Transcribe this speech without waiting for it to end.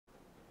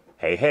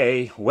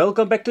Hey,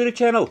 welcome back to the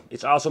channel.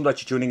 It's awesome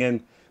that you're tuning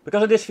in,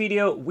 because in this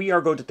video we are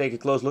going to take a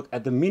close look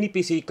at the mini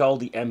PC called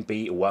the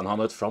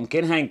MP100 from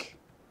Kinhank.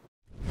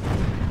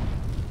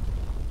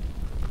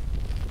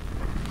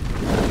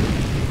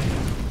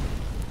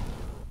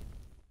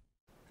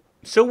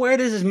 So where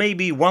this is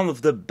maybe one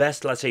of the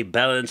best, let's say,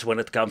 balance when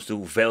it comes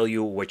to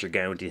value, what you're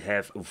going to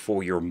have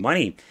for your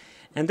money.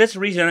 And that's the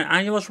reason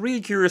I was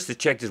really curious to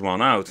check this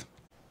one out.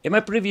 In my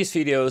previous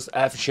videos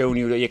I've shown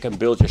you that you can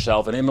build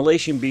yourself an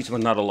emulation beat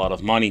with not a lot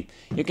of money.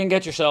 You can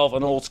get yourself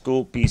an old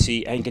school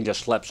PC and you can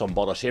just slap some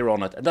butters here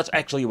on it, and that's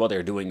actually what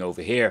they're doing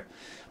over here.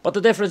 But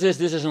the difference is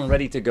this isn't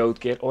ready to go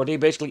kit, or they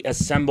basically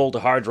assemble the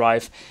hard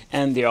drive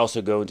and they're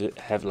also going to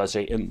have, let's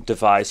say, a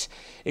device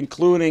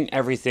including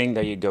everything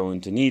that you're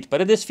going to need. But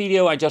in this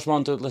video I just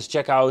want to let's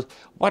check out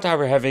what are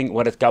we having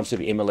when it comes to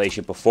the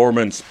emulation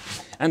performance,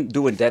 and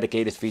do a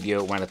dedicated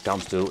video when it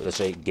comes to, let's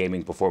say,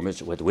 gaming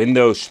performance with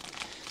Windows.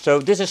 So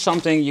this is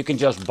something you can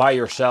just buy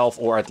yourself,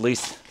 or at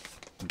least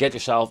get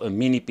yourself a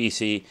mini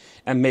PC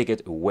and make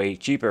it way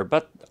cheaper.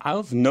 But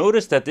I've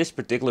noticed that this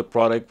particular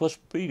product was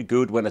pretty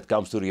good when it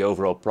comes to the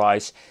overall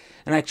price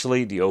and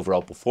actually the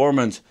overall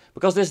performance.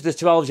 Because this is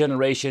the 12th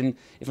generation,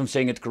 if I'm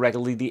saying it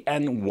correctly, the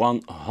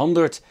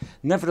N100.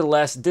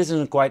 Nevertheless, this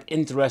is a quite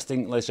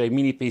interesting, let's say,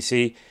 mini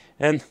PC,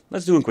 and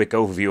let's do a quick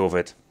overview of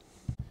it.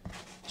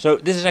 So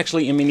this is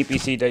actually a mini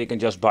PC that you can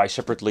just buy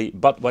separately,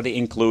 but what they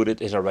included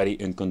is already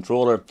a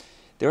controller.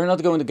 They're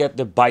not going to get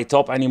the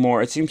BiTop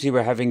anymore. It seems they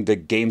were having the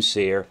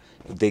GameShare,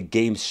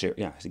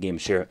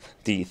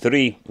 the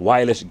 3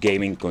 wireless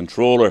gaming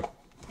controller.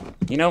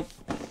 You know,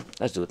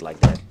 let's do it like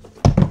that.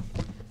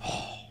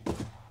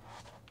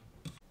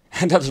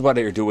 And that's what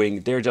they're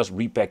doing. They're just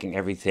repacking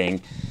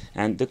everything.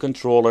 And the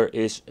controller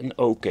is an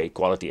okay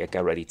quality, I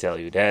can already tell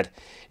you that.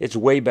 It's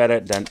way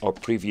better than our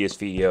previous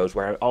videos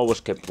where I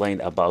always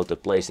complained about the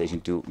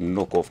PlayStation 2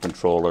 knockoff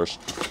controllers.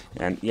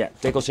 And yeah,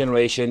 take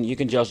consideration, you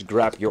can just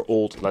grab your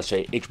old, let's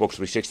say, Xbox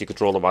 360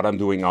 controller, what I'm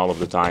doing all of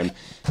the time,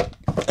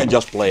 and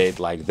just play it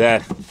like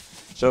that.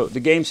 So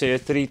the GameShare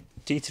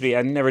T3,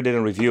 I never did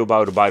a review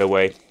about it, by the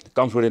way. It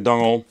comes with a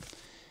dongle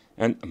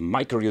and a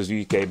micro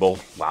USB cable.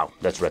 Wow,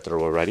 that's retro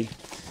already.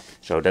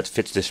 So that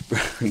fits this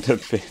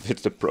that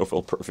fits the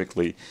profile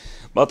perfectly.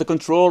 But the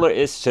controller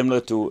is similar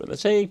to,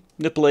 let's say,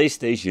 the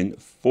PlayStation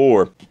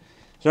 4.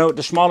 So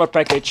the smaller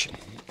package,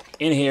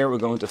 in here we're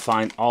going to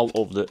find all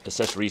of the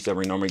accessories that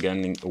we're normally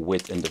getting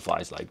with a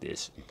device like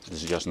this.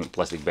 This is just a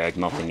plastic bag,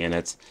 nothing in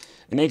it.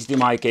 An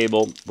HDMI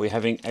cable, we're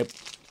having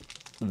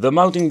the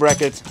mounting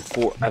bracket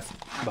for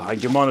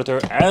behind your monitor,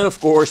 and of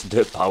course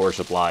the power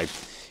supply.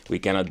 We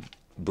cannot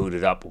boot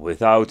it up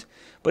without.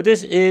 But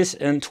this is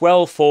a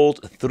 12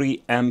 volt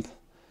 3 amp,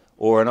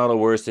 or in other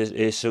words, this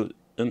is a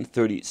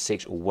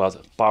 36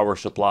 watt power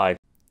supply.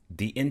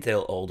 The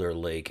Intel Alder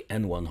Lake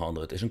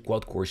N100 is a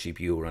quad-core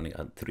CPU running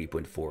at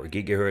 3.4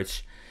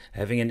 GHz,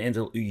 having an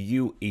Intel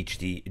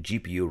UHD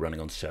GPU running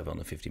on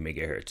 750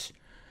 MHz.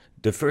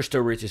 The first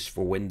storage is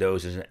for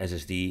Windows as an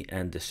SSD,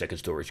 and the second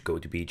storage is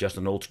going to be just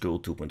an old school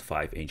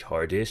 2.5 inch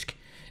hard disk.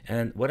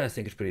 And what I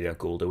think is pretty damn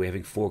cool, that we're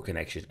having 4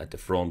 connections at the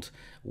front.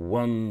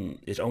 One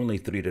is only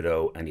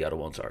 3.0 and the other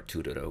ones are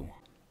 2.0.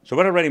 So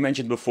what I already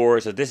mentioned before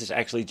is that this is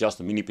actually just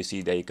a mini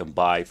PC that you can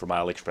buy from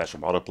AliExpress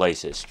from other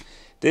places.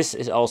 This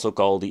is also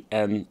called the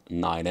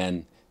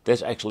N9N.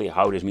 That's actually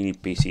how this mini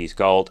PC is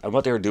called, and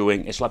what they're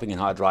doing is slapping a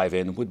hard drive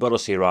in with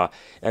Bottle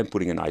and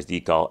putting a nice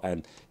decal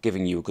and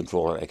giving you a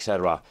controller,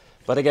 etc.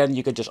 But again,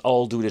 you can just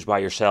all do this by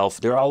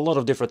yourself. There are a lot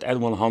of different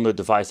N100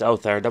 devices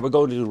out there that we're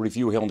going to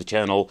review here on the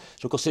channel,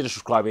 so consider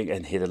subscribing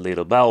and hit the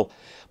little bell.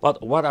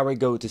 But what are we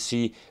going to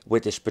see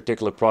with this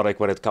particular product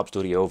when it comes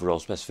to the overall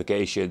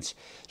specifications?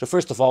 So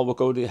first of all, we're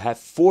going to have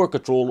 4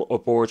 controller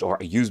ports or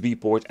USB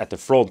ports at the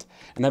front.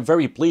 And I'm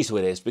very pleased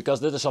with this,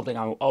 because this is something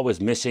I'm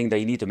always missing, that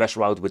you need to mess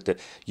around with the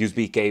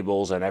USB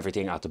cables and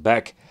everything at the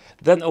back.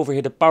 Then over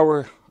here the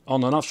power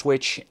on and off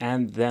switch,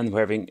 and then we're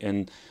having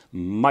a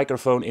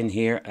microphone in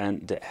here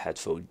and the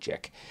headphone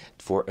jack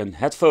for a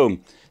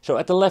headphone. So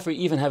at the left we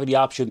even have the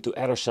option to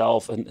add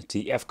ourselves a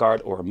TF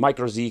card or a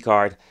micro SD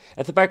card.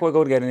 At the back we're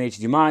going to get an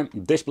HDMI,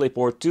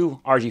 DisplayPort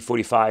 2,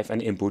 RJ45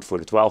 and input for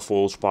the 12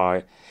 volt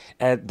SPI,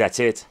 and that's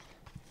it.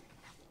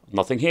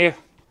 Nothing here.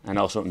 And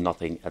also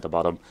nothing at the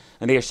bottom.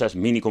 And here says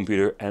mini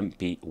computer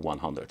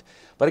MP100.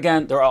 But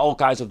again, there are all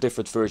kinds of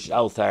different versions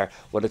out there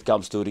when it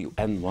comes to the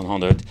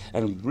N100,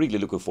 and I'm really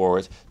looking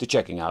forward to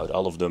checking out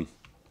all of them.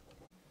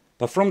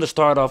 But from the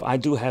start off, I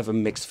do have a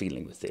mixed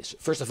feeling with this.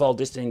 First of all,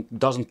 this thing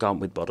doesn't come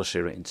with Bottle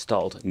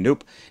installed.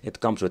 Nope, it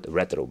comes with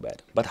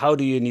Retro-Bat. But how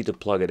do you need to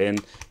plug it in?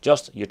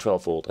 Just your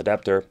 12 volt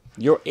adapter,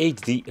 your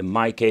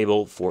HDMI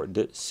cable for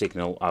the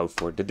signal out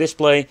for the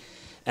display,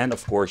 and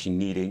of course you're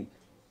needing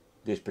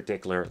this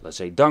particular, let's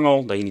say,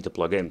 dongle that you need to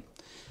plug in.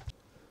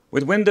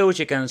 With Windows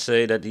you can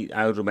say that it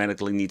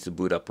automatically needs to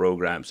boot up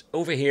programs.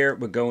 Over here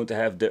we're going to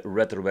have the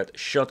Retro-Bat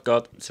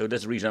shortcut, so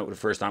that's the reason the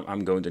first time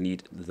I'm going to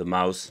need the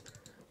mouse.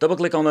 Double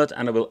click on it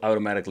and it will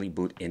automatically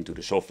boot into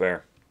the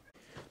software.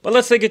 But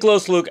let's take a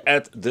close look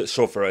at the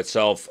software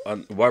itself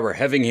and what we're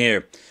having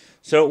here.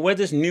 So with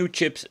this new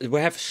chips,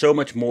 we have so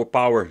much more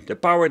power. The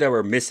power that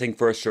we're missing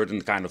for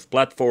certain kind of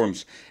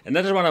platforms. And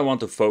that is what I want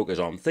to focus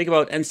on. Think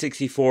about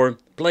N64,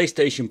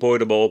 PlayStation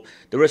Portable.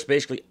 There is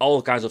basically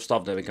all kinds of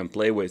stuff that we can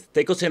play with.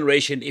 Take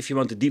consideration if you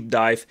want to deep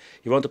dive,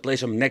 you want to play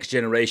some next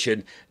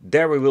generation.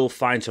 There we will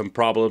find some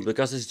problems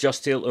because it's just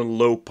still a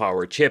low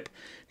power chip.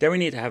 There we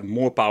need to have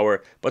more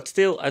power, but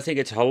still I think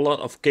it's a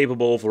lot of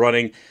capable of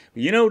running.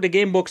 You know, the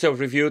game box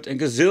I've reviewed a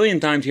gazillion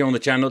times here on the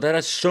channel that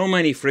has so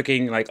many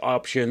freaking like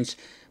options.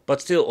 But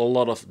still a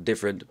lot of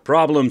different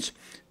problems.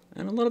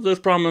 And a lot of those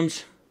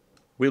problems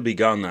will be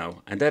gone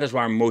now. And that is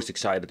what I'm most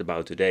excited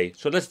about today.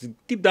 So let's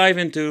deep dive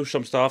into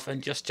some stuff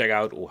and just check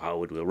out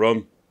how it will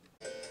run.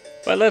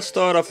 But let's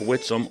start off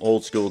with some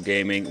old school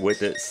gaming with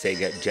the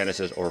Sega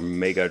Genesis or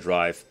Mega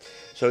Drive.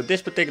 So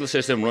this particular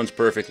system runs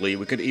perfectly.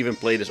 We could even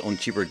play this on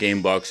cheaper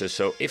game boxes.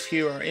 So if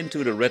you are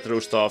into the retro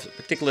stuff,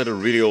 particularly the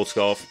really old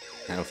stuff,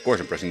 and of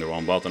course I'm pressing the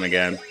wrong button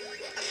again,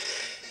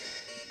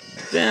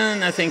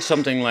 then I think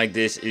something like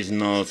this is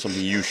not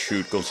something you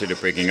should consider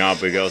picking up,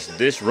 because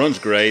this runs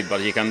great,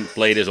 but you can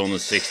play this on a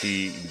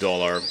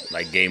 $60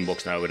 like game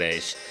box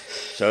nowadays.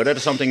 So that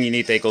is something you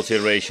need to take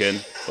consideration.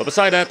 But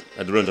beside that,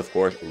 it runs of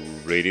course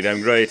really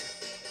damn great.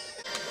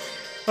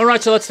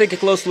 Alright, so let's take a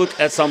close look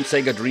at some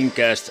Sega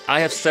Dreamcast. I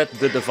have set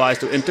the device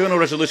to internal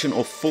resolution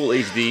of Full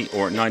HD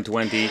or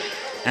 920,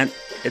 and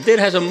it did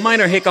has a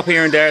minor hiccup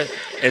here and there.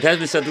 It has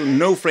been set to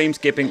no frame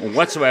skipping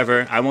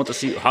whatsoever. I want to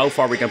see how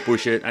far we can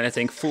push it, and I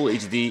think Full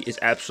HD is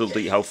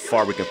absolutely how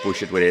far we can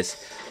push it with this.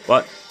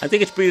 But I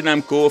think it's pretty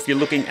damn cool if you're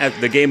looking at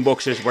the game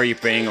boxes where you're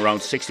paying around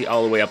 $60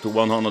 all the way up to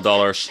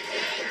 $100.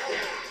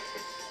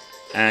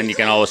 And you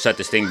can always set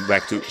this thing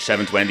back to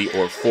 720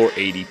 or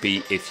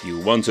 480p if you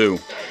want to.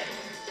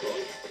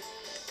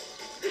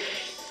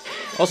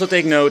 Also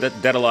take note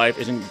that Dead Alive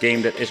is a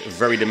game that is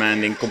very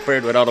demanding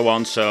compared with other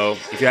ones, so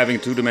if you're having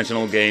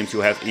two-dimensional games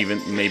you have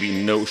even maybe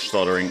no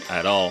stuttering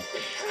at all.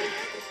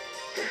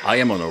 I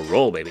am on a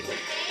roll, baby.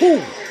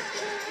 Woo!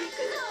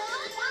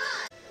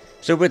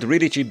 So with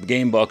really cheap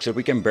game boxes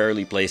we can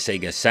barely play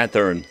Sega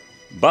Saturn.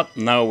 But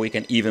now we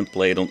can even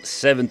play it on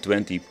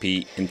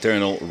 720p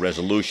internal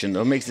resolution.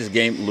 That makes this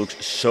game look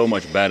so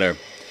much better.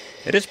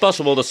 It is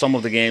possible that some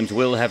of the games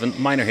will have a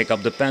minor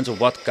hiccup, depends on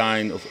what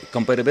kind of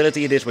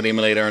compatibility it is with the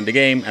emulator and the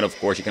game, and of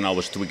course you can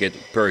always tweak it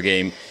per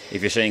game.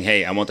 If you're saying,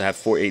 hey, I want to have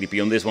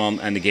 480p on this one,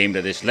 and the game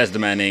that is less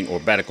demanding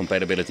or better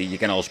compatibility, you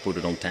can also put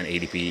it on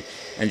 1080p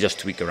and just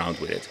tweak around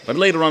with it. But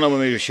later on I will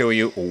maybe show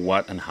you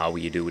what and how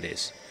you do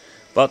this.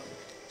 But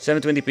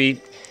 720p,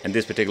 and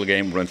this particular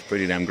game runs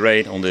pretty damn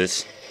great on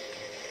this,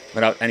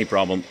 without any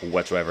problem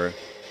whatsoever,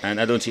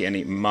 and I don't see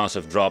any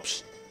massive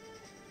drops.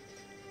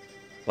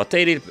 But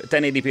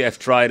 1080p I've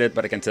tried it,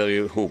 but I can tell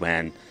you, oh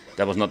man,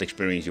 that was not the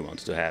experience you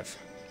wanted to have.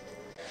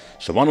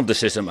 So one of the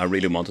systems I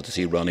really wanted to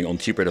see running on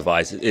cheaper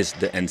devices is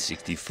the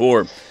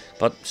N64.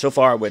 But so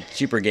far with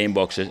cheaper game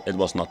boxes it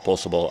was not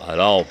possible at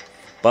all.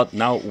 But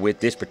now with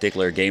this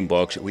particular game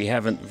box we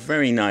have a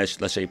very nice,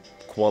 let's say,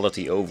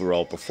 quality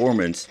overall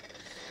performance.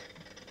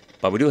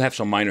 But we do have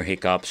some minor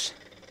hiccups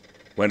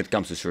when it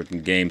comes to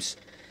certain games.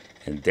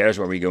 And there's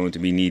where we're going to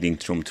be needing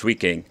some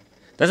tweaking.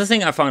 That's the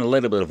thing I found a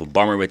little bit of a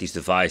bummer with these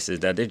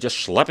devices, that they're just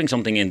slapping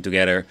something in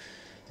together.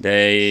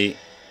 They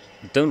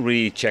don't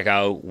really check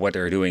out what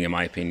they're doing, in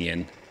my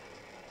opinion.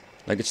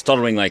 Like, it's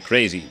stuttering like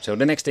crazy. So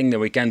the next thing that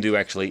we can do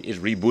actually is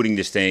rebooting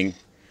this thing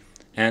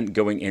and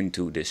going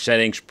into the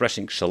settings,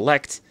 pressing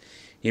select.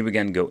 Here we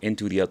can go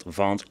into the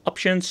advanced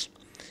options,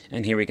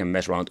 and here we can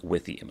mess around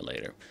with the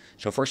emulator.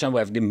 So for example, we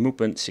have the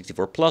MUGEN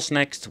 64 Plus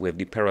next, we have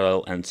the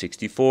Parallel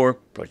N64,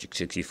 Project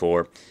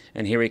 64,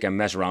 and here we can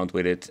mess around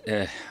with it,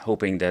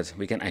 hoping that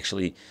we can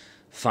actually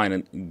find a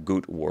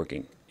good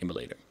working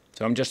emulator.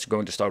 So I'm just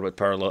going to start with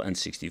Parallel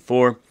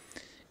N64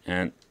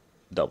 and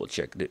double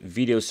check the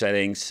video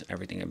settings.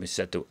 Everything has been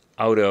set to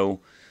auto.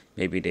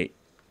 Maybe they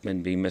may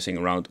be messing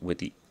around with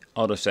the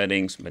auto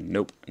settings, but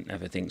nope, and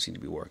everything seems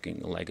to be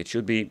working like it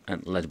should be.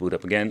 And let's boot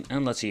up again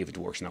and let's see if it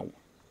works now.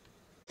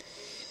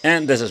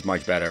 And this is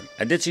much better.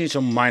 I did see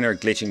some minor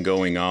glitching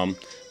going on.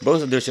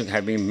 Both of those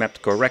have been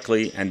mapped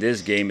correctly, and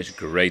this game is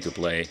great to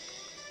play.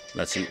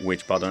 Let's see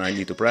which button I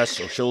need to press,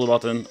 or shoulder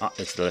button. Ah,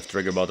 it's the left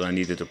trigger button I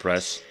needed to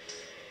press.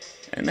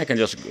 And I can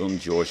just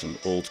enjoy some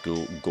old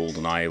school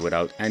GoldenEye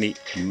without any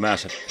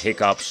massive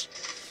hiccups.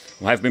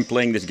 I've been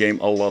playing this game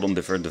a lot on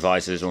different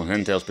devices, on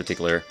handhelds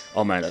particular.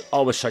 Oh man, it's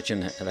always such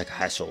a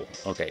hassle.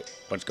 Okay,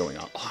 what's going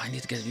on? Oh, I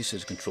need to get used to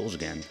the controls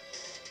again.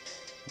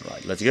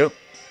 Alright, let's go.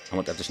 I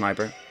want to have the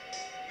sniper.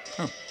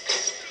 Oh.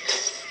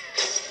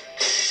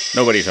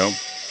 Nobody's home.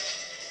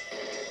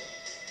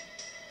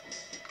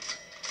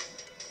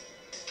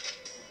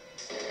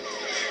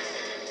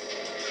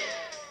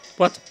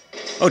 What?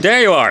 Oh,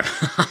 there you are!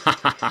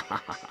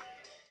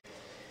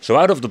 So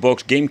out of the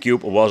box,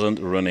 GameCube wasn't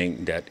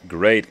running that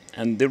great.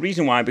 And the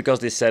reason why, because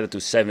they set it to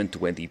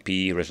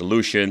 720p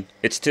resolution.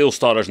 It still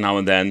stutters now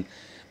and then.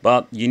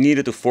 But you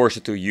needed to force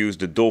it to use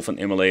the Dolphin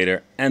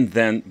emulator and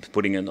then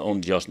putting it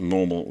on just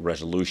normal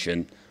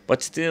resolution.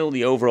 But still,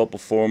 the overall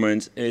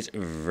performance is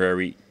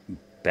very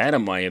bad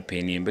in my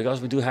opinion,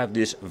 because we do have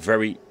these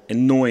very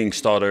annoying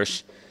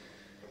stutters.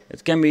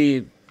 It can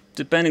be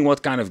depending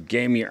what kind of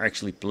game you're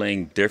actually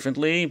playing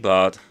differently,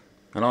 but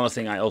another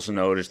thing I also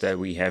noticed that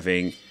we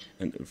having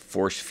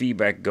force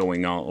feedback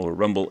going on or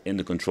rumble in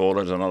the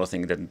controller is another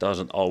thing that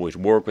doesn't always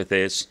work with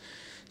this.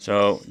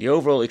 So the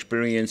overall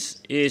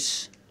experience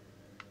is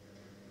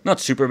not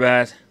super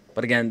bad,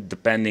 but again,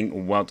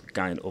 depending what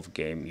kind of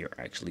game you're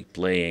actually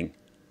playing.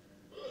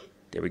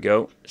 There we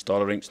go,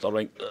 stuttering.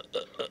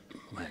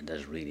 Man,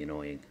 that's really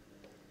annoying.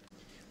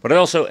 But it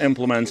also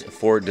implements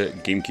for the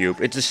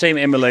GameCube. It's the same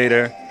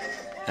emulator,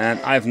 and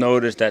I've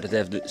noticed that it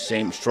has the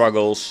same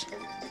struggles.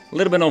 A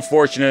little bit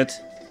unfortunate.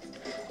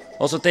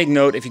 Also take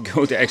note, if you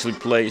go to actually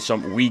play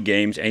some Wii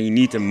games and you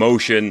need the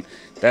motion,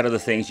 that are the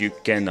things you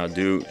cannot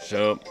do.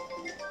 So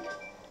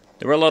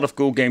there are a lot of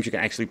cool games you can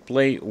actually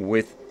play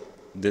with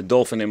the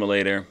Dolphin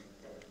emulator.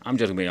 I'm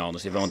just gonna be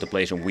honest, if I want to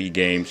play some Wii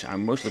games,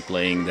 I'm mostly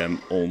playing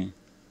them on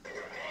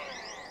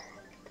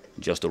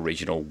just the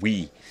original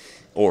Wii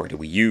or the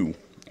Wii U.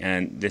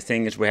 And the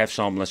thing is, we have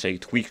some, let's say,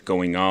 tweaks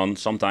going on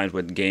sometimes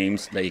with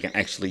games that you can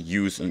actually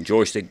use a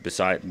joystick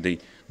beside the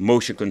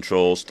motion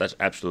controls. That's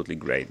absolutely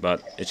great,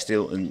 but it's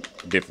still a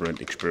different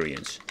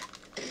experience.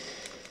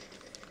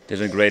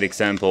 There's a great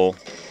example.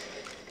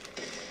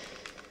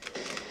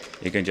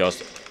 You can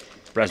just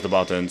press the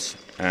buttons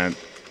and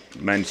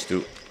manage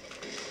to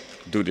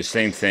do the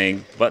same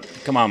thing, but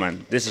come on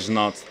man, this is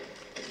not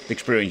the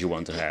experience you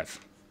want to have.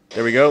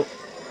 There we go.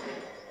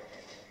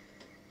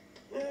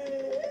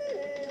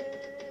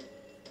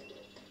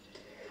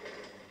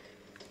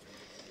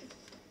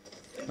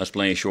 Let's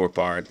play a short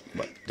part,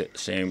 but the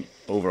same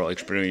overall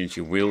experience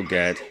you will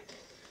get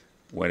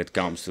when it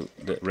comes to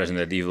the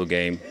Resident Evil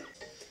game.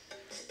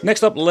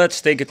 Next up,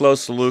 let's take a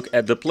closer look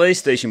at the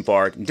PlayStation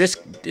part. This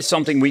is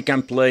something we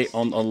can play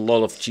on a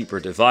lot of cheaper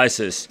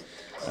devices.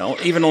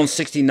 Even on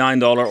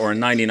 $69 or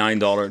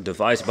 $99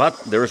 device, but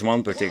there is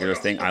one particular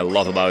thing I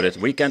love about it.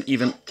 We can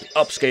even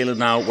upscale it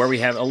now, where we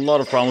have a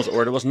lot of problems,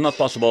 or it was not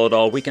possible at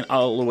all. We can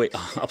all the way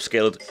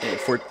upscale it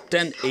for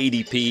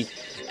 1080p,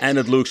 and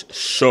it looks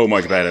so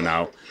much better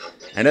now.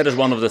 And that is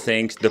one of the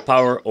things, the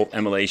power of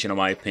emulation in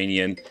my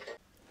opinion.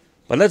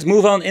 But let's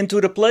move on into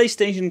the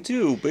PlayStation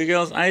 2,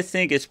 because I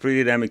think it's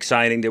pretty damn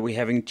exciting that we're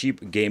having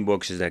cheap game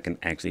boxes that can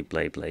actually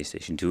play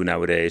PlayStation 2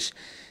 nowadays.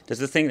 That's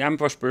the thing I'm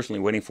personally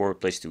waiting for.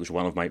 PlayStation 2 is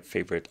one of my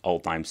favorite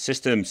all-time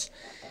systems.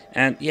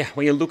 And yeah,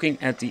 when you're looking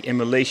at the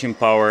emulation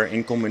power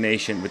in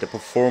combination with the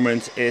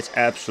performance, it's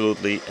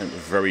absolutely a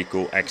very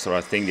cool extra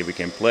thing that we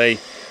can play.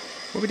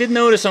 But we did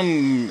notice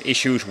some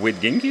issues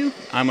with GameCube.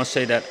 I must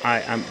say that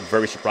I am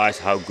very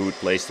surprised how good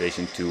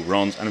PlayStation 2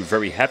 runs, and I'm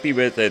very happy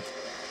with it.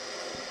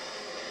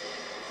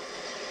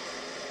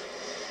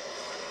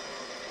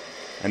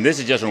 And this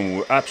is just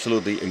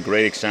absolutely a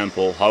great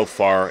example how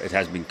far it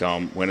has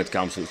become when it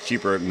comes to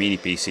cheaper mini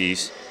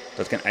PCs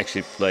that can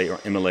actually play or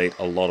emulate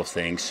a lot of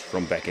things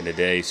from back in the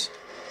days.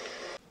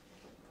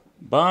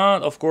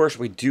 But of course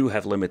we do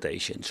have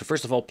limitations. So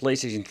first of all,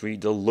 PlayStation 3,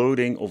 the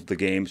loading of the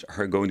games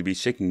are going to be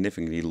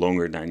significantly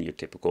longer than your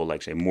typical,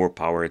 like say, more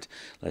powered,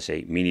 let's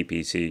say, mini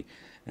PC.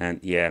 And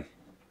yeah,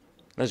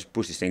 let's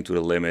push this thing to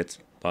the limit.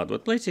 But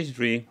with PlayStation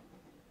 3,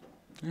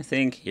 I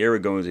think here we're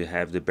going to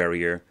have the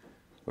barrier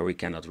where we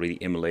cannot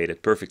really emulate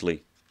it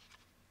perfectly.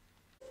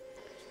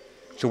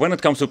 So when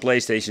it comes to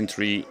PlayStation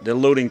 3, the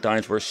loading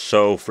times were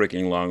so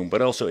freaking long,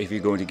 but also if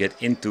you're going to get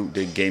into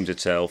the games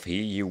itself,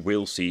 here you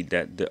will see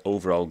that the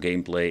overall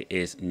gameplay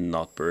is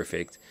not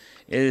perfect.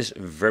 It is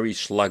very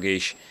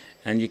sluggish,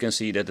 and you can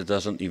see that it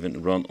doesn't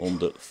even run on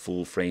the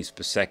full frames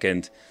per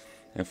second.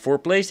 And for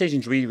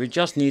PlayStation 3, we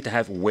just need to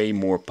have way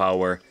more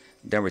power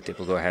than we're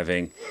typically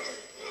having.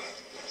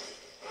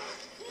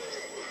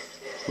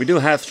 We do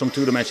have some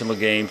two-dimensional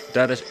games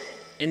that is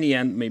in the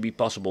end maybe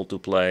possible to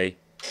play.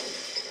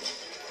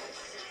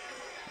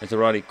 It's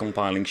already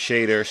compiling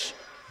shaders.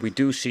 We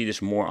do see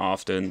this more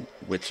often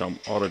with some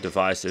other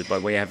devices,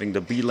 but we're having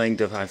the B-Link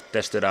that I've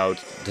tested out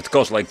that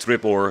costs like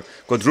triple or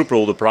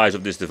quadruple the price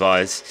of this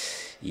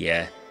device.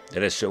 Yeah,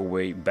 that is so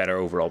way better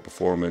overall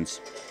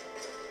performance.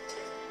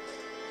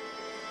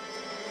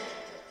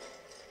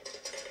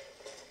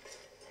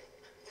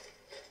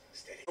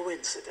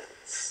 Coincidence.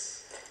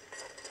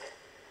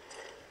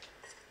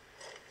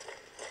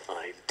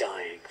 I'm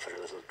dying for a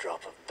little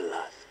drop of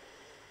blood.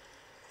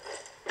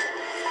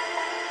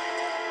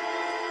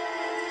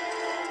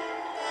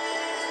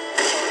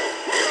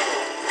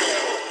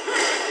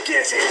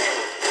 Get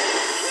it!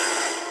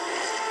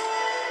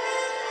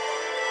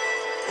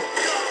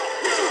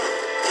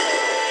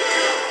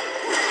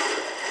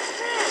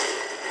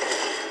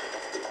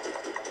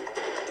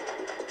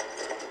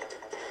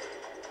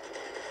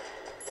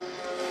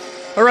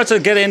 Alright, so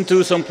get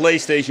into some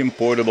PlayStation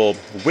Portable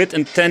with a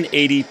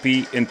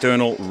 1080p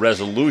internal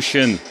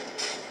resolution.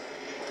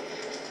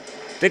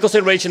 Take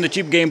consideration the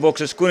cheap game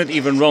boxes couldn't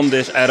even run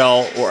this at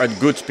all or at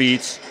good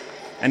speeds.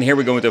 And here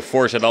we're going to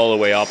force it all the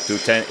way up to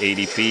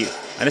 1080p.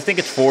 And I think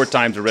it's 4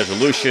 times the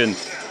resolution.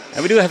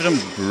 And we do have some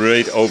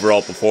great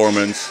overall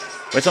performance.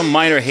 with some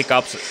minor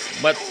hiccups,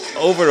 but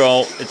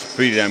overall it's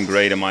pretty damn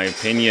great in my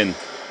opinion.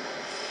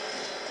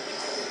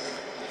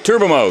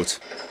 Turbo mode.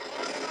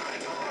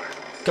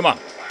 Come on.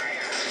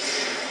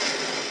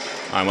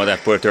 I want that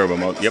for turbo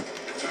mode. Yep.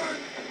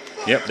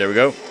 Yep, there we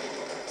go.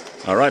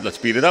 Alright, let's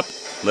speed it up.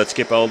 Let's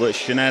skip all the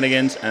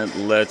shenanigans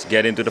and let's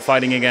get into the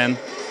fighting again.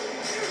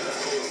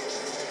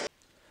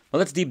 Well,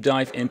 let's deep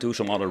dive into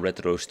some other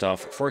retro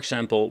stuff. For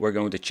example, we're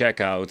going to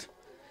check out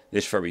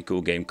this very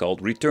cool game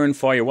called Return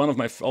Fire, one of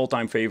my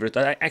all-time favorites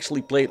that I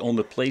actually played on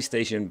the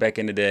PlayStation back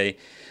in the day.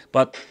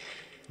 But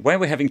when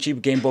we're having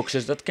cheap game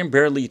boxes that can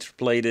barely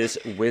play this,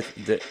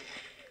 with the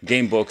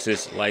game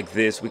boxes like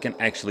this, we can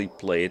actually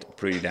play it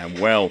pretty damn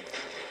well.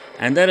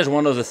 And that is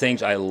one of the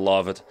things I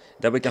love it,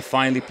 that we can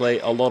finally play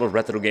a lot of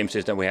retro games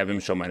that we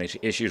have so many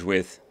issues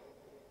with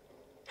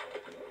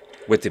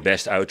the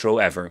best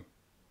outro ever.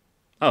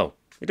 Oh,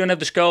 we don't have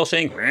the skull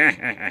saying,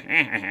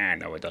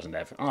 no it doesn't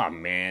have. Oh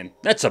man,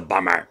 that's a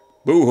bummer.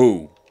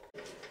 Boo-hoo.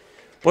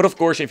 But of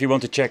course, if you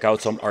want to check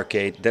out some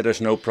arcade, there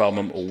is no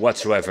problem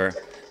whatsoever.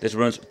 This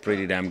runs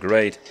pretty damn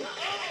great.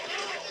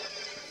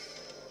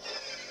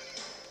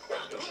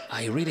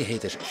 I really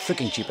hate this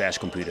fucking cheap ass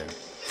computer.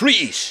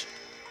 Freeze!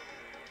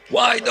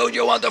 Why don't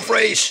you want to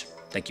freeze?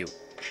 Thank you.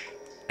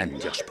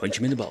 And just punch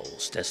him in the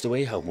balls. That's the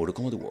way how Mortal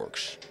Kombat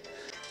works.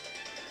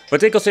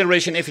 But take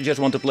consideration, if you just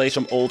want to play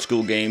some old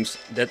school games,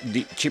 that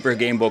the cheaper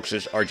game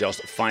boxes are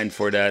just fine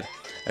for that.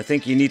 I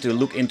think you need to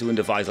look into a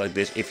device like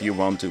this if you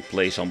want to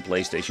play some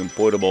PlayStation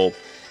Portable.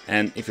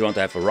 And if you want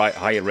to have a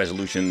higher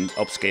resolution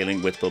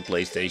upscaling with the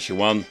PlayStation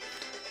 1.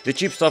 The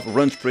cheap stuff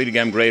runs pretty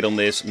damn great on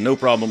this, no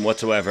problem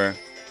whatsoever.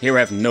 Here I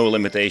have no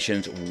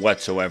limitations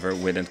whatsoever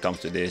when it comes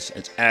to this.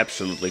 It's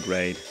absolutely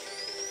great.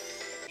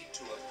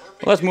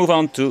 Well, let's move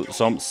on to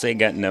some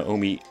Sega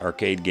Naomi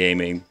arcade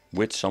gaming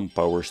with some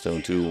Power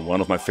Stone 2.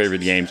 One of my favorite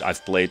games.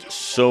 I've played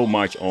so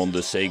much on the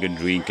Sega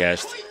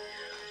Dreamcast.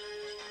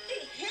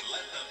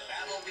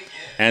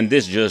 And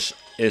this just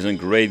is a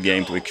great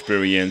game to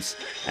experience.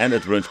 And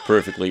it runs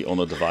perfectly on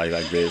a device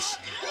like this.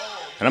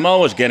 And I'm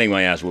always getting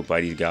my ass whooped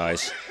by these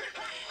guys.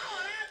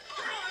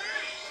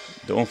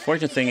 The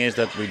unfortunate thing is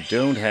that we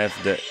don't have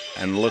the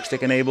analog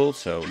stick enabled,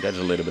 so that's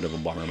a little bit of a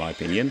bummer in my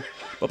opinion.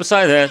 But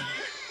besides that,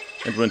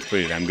 it runs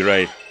pretty damn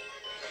great.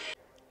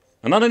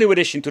 Another new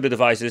addition to the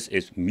devices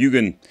is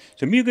MUGEN.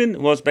 So MUGEN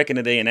was back in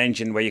the day an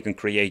engine where you can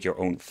create your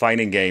own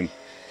fighting game.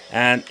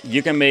 And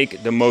you can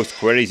make the most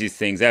crazy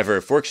things ever.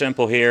 For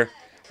example, here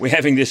we're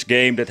having this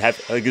game that has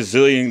a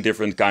gazillion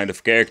different kind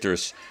of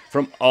characters.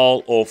 From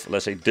all of,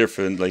 let's say,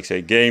 different, like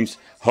say, games.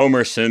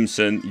 Homer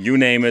Simpson, you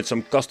name it,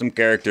 some custom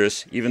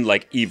characters, even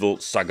like Evil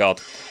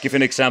Sagat. Give you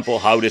an example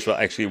how this will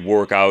actually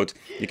work out.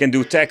 You can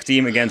do tag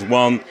team against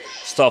one,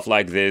 stuff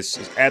like this.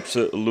 It's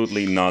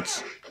absolutely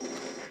nuts.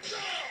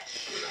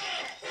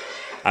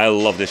 I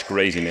love this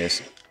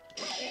craziness.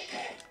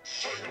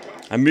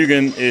 And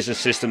MUGEN is a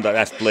system that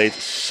I've played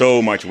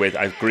so much with.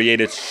 I've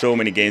created so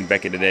many games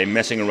back in the day,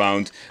 messing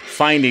around,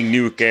 finding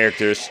new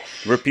characters.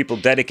 There were people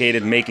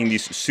dedicated making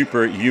these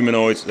super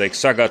humanoids, like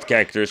Sagat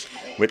characters,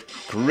 with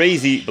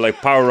crazy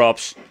like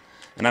power-ups.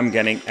 And I'm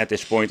getting, at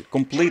this point,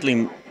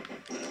 completely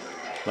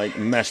like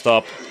messed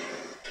up.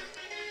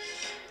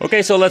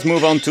 Okay, so let's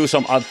move on to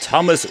some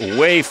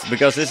Atomiswave,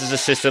 because this is a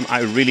system I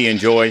really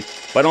enjoy.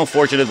 But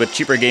unfortunately, with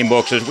cheaper game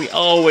boxes, we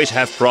always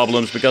have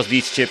problems because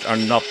these chips are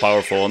not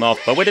powerful enough.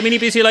 But with a mini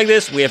PC like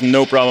this, we have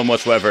no problem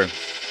whatsoever.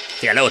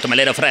 Say hello to my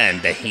little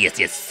friend. Yes,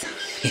 yes.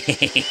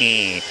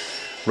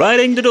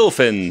 Riding the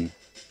dolphin.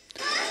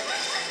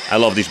 I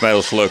love these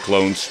Metal Slug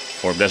clones,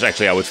 or that's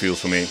actually how it feels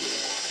for me.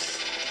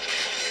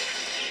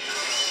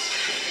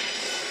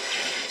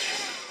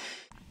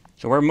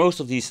 So where most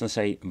of these, let's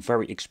say,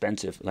 very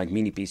expensive, like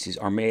mini PCs,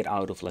 are made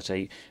out of, let's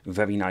say,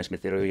 very nice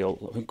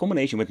material in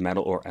combination with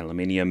metal or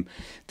aluminium,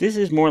 this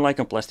is more like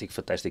a plastic,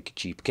 fantastic,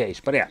 cheap case.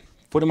 But yeah,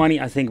 for the money,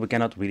 I think we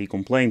cannot really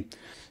complain.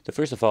 So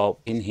first of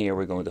all, in here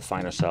we're going to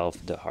find ourselves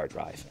the hard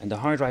drive. And the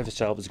hard drive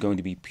itself is going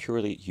to be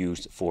purely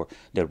used for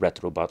the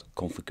Retro-Bat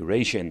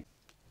configuration.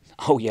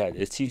 Oh yeah,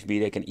 it seems to be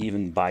they can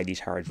even buy these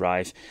hard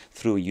drives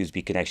through a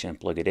USB connection and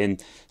plug it in.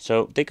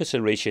 So take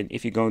consideration,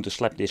 if you're going to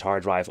slap this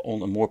hard drive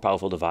on a more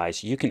powerful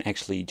device, you can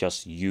actually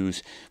just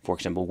use, for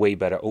example, way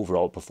better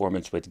overall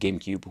performance with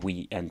GameCube,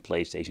 Wii and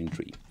PlayStation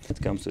 3. When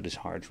it comes to this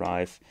hard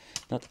drive,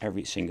 not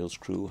every single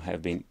screw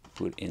have been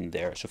put in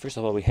there. So first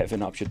of all, we have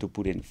an option to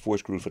put in 4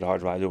 screws for the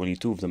hard drive. There are only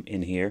 2 of them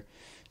in here.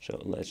 So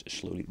let's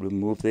slowly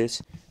remove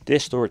this.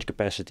 This storage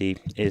capacity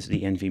is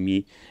the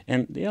NVMe,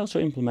 and they also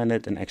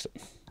implemented an extra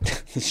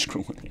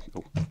screw.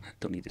 Oh,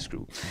 don't need the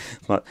screw,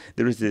 but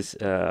there is this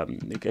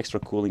extra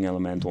cooling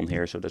element on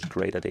here, so that's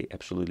great that they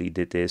absolutely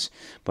did this.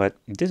 But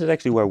this is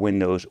actually where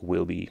Windows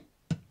will be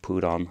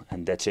put on,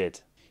 and that's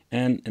it.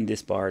 And in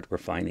this part, we're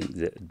finding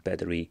the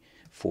battery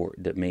for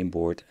the main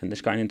board, and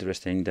it's kind of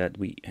interesting that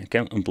we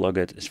can unplug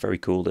it. It's very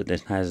cool that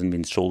this hasn't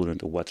been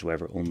soldered or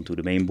whatsoever onto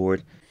the main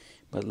board.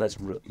 But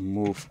let's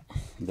remove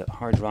the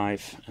hard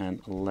drive and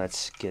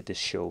let's get this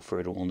show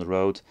further on the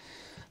road.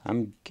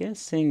 I'm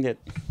guessing that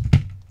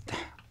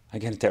I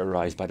get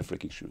terrorized by the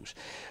freaking screws.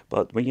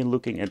 But when you're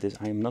looking at this,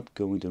 I am not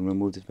going to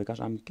remove this because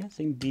I'm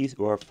guessing these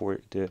are for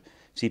the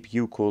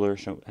CPU cooler.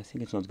 So I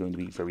think it's not going to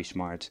be very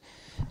smart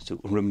to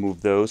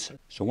remove those.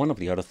 So one of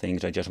the other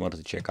things, I just wanted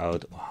to check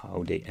out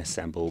how they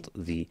assembled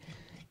the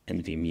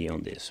NVMe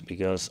on this.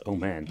 Because, oh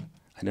man,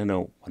 I don't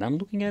know what I'm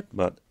looking at,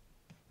 but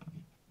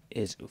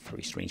it's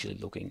very strangely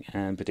looking.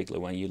 And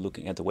particularly when you're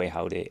looking at the way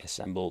how they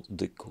assembled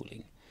the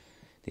cooling.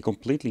 They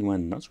completely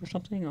went nuts or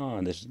something. Oh,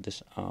 and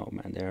oh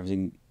man, they're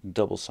having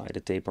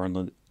double-sided tape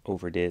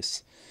over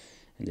this,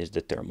 and there's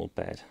the thermal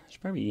pad. It's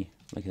very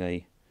like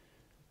a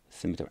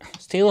scimitar.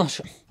 Still,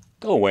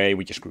 go away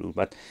with your screw.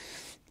 But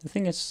the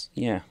thing is,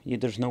 yeah,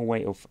 there's no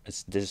way of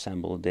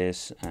disassemble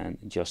this and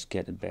just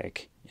get it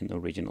back in the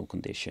original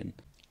condition.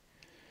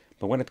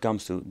 But when it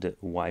comes to the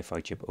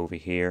Wi-Fi chip over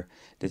here,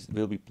 this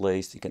will be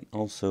placed. You can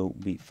also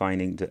be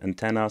finding the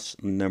antennas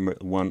number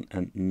 1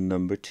 and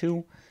number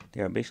 2. They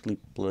are basically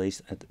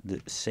placed at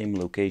the same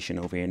location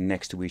over here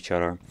next to each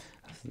other.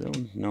 I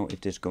don't know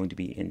if this is going to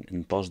be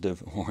in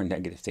positive or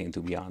negative thing, to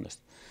be honest.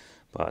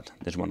 But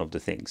that's one of the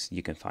things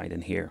you can find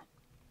in here.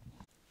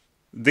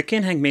 The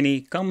Kinhank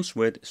Mini comes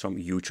with some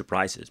huge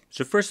surprises.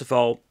 So first of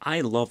all,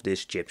 I love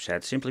this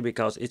chipset simply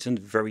because it's a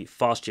very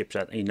fast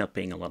chipset and you're not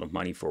paying a lot of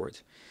money for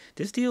it.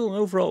 This deal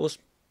overall is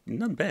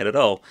not bad at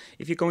all.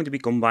 If you're going to be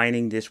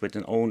combining this with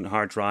an own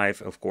hard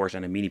drive, of course,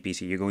 and a mini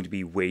PC, you're going to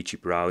be way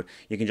cheaper out.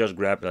 You can just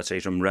grab, let's say,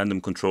 some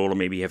random controller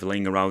maybe you have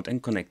laying around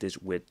and connect this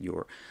with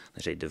your,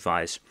 let's say,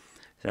 device.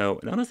 So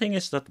another thing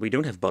is that we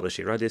don't have buttons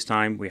here, right? This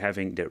time we're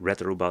having the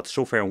Retro-Bat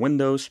software and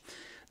Windows.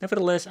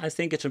 Nevertheless, I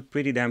think it's a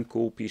pretty damn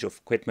cool piece of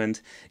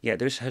equipment. Yeah,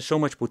 has so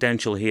much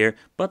potential here,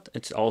 but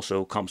it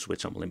also comes with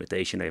some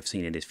limitation I've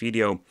seen in this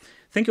video.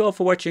 Thank you all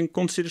for watching.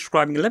 Consider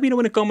subscribing. Let me know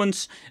in the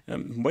comments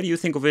what do you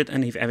think of it,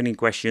 and if you have any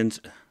questions,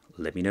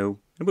 let me know.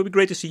 It would be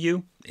great to see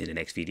you in the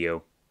next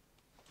video.